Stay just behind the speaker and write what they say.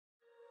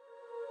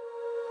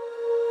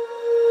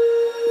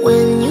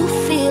When you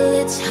feel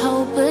it's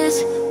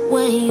hopeless,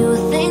 when you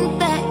think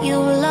that you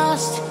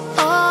lost,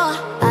 oh,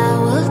 I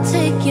will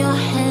take your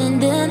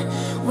hand and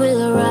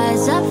we'll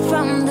rise up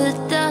from the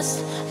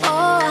dust.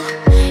 Oh,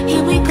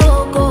 here we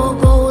go, go,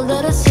 go,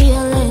 let us heal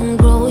and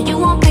grow. You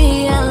won't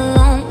be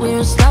alone, we're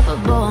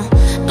unstoppable.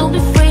 Don't be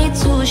afraid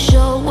to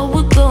show what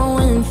we're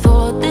going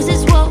for. This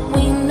is what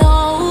we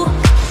know.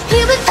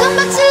 Here we come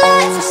back to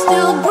life, we're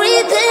still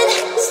breathing.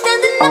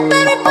 Standing up,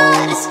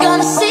 everybody's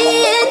gonna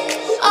see it.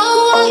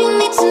 Oh, all you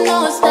need to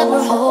know is that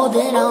we're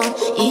holding on.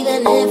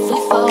 Even if we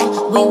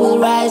fall, we will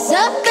rise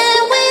up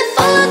and we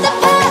follow the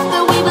path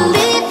that we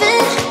believe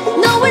in.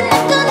 No, we're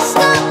not gonna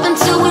stop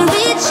until we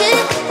reach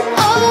it.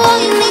 Oh, all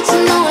you need to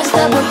know is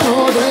that we're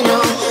holding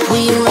on.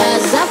 We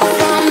rise up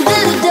from the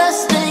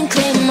dust and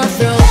claim our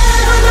throne.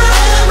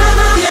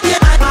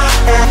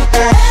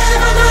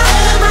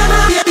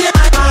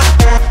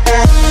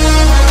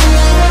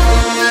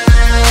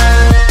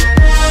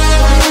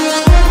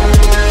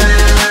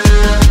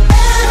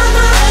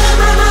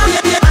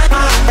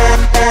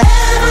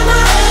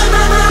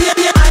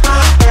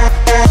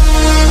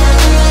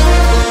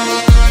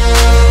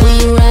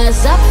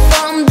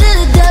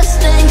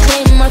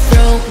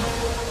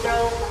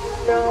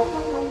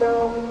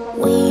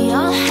 We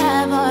all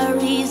have our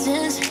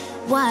reasons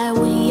why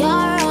we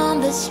are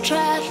on this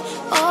track.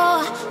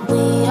 Oh,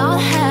 we all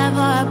have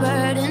our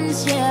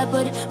burdens, yeah,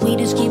 but we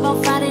just keep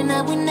on fighting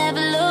and we never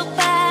look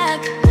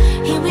back.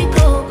 Here we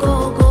go,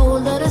 go, go,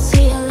 let us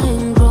heal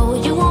and grow.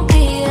 You won't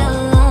be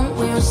alone,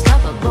 we're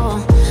unstoppable.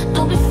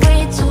 Don't be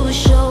afraid to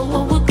show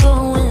what we're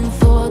going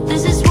for.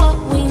 This is what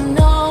we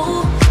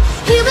know.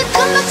 Here we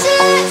come back to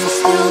life, we're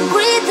still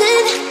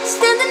breathing.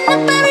 Standing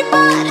up,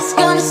 everybody's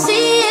gonna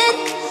see it.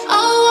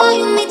 All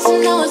you need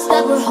to know is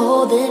that we're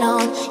holding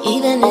on.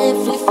 Even if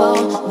we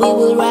fall, we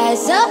will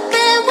rise up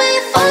and we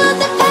follow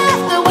the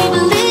path that we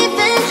believe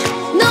in.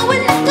 No,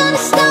 we're not gonna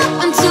stop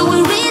until we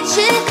reach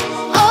it.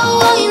 Oh,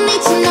 all you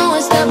need to know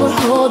is that we're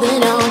holding on.